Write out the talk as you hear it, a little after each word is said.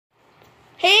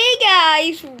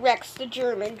guys, Rex the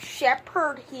German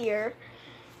Shepherd here.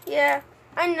 Yeah,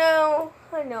 I know,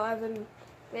 I haven't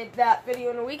made that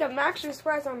video in a week. I'm actually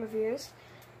surprised on the views.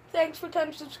 Thanks for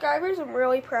 10 subscribers, I'm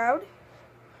really proud.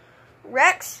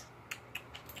 Rex.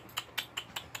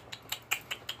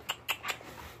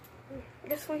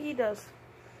 Guess what he does?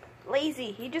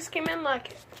 Lazy. He just came in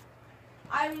like,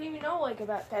 I don't even know, like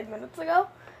about 10 minutes ago.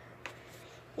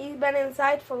 He's been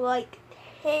inside for like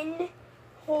 10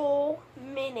 whole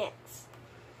minutes.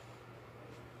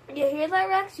 You hear that,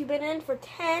 Rex? You've been in for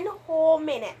 10 whole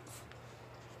minutes.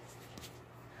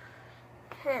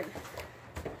 10.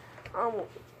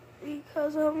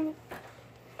 Because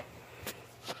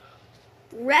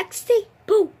Rexy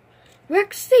boo,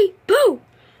 Rexy boo,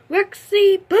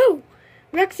 Rexy boo,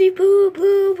 Rexy boo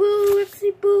boo boo,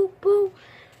 Rexy boo boo,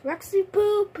 Rexy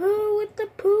boo boo with the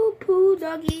poo poo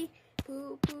doggy,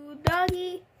 poo poo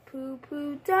doggy, poo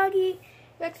poo doggy,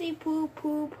 Rexy poo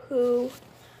poo poo.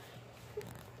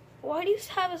 Why do you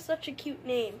have such a cute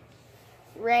name,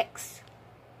 Rex?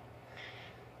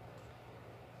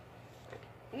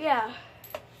 Yeah,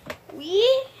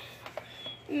 we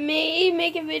may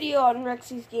make a video on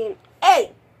Rexy's game.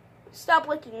 Hey, stop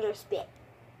licking your spit.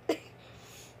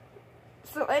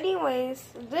 So anyways,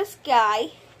 this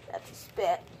guy, that's a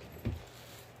spit,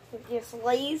 just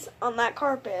lays on that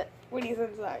carpet when he's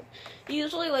inside. He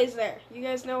usually lays there. You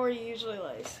guys know where he usually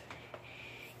lays.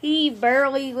 He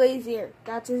barely lays here.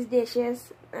 That's his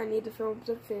dishes. I need to film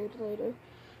some food later.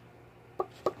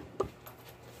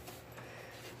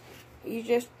 He's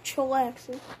just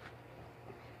chillaxing.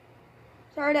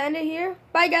 Sorry to end it here.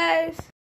 Bye, guys.